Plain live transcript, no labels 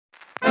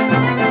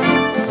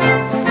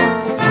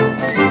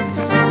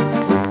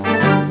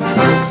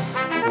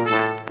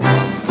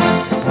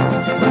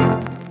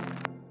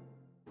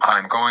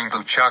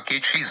Chuck E.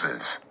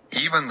 Cheese's,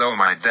 even though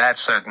my dad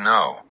said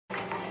no.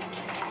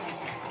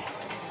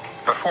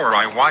 Before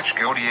I watch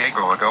Go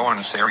Diego Go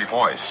on Siri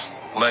voice,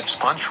 let's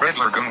punch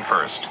Riddler Goon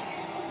first.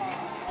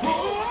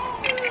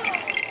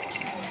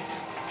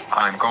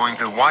 I'm going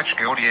to watch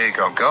Go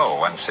Diego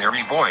Go on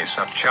Siri voice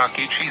of Chuck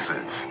E.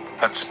 Cheese's,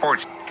 at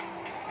Sports.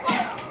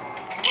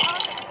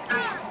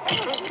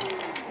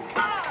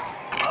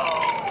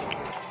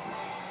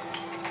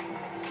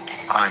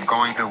 I'm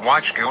going to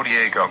watch Go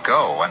Diego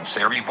Go on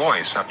Siri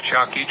voice of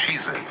Chuck E.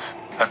 Cheese's,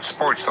 at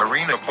Sports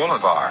Arena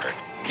Blvd,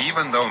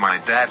 even though my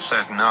dad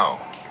said no.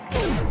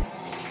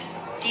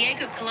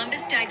 Diego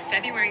Columbus died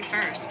February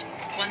 1st,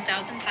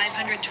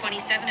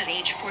 1527 at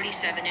age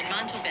 47 in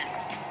Montalban.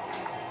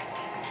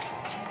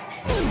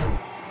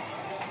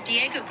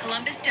 Diego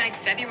Columbus died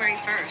February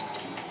 1st,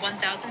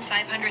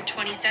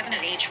 1527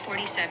 at age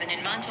 47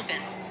 in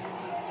Montalban.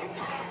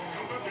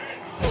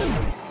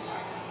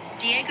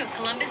 Diego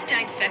Columbus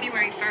died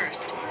February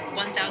 1st,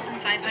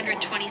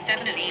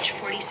 1527 at age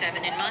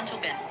 47 in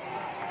Montalban.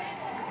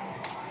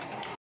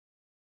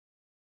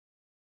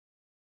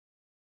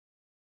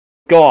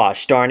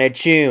 Gosh darn it,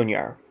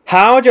 Junior.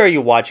 How dare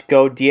you watch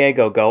Go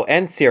Diego Go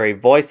and Siri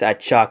voice at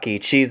Chuck E.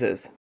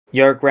 Cheese's?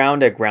 You're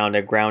grounded for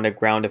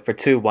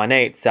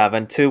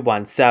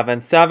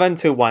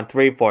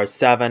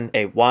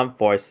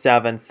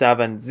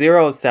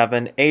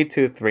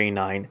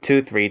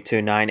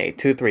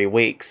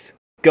weeks.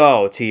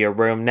 Go to your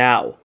room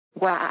now.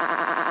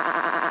 Wow.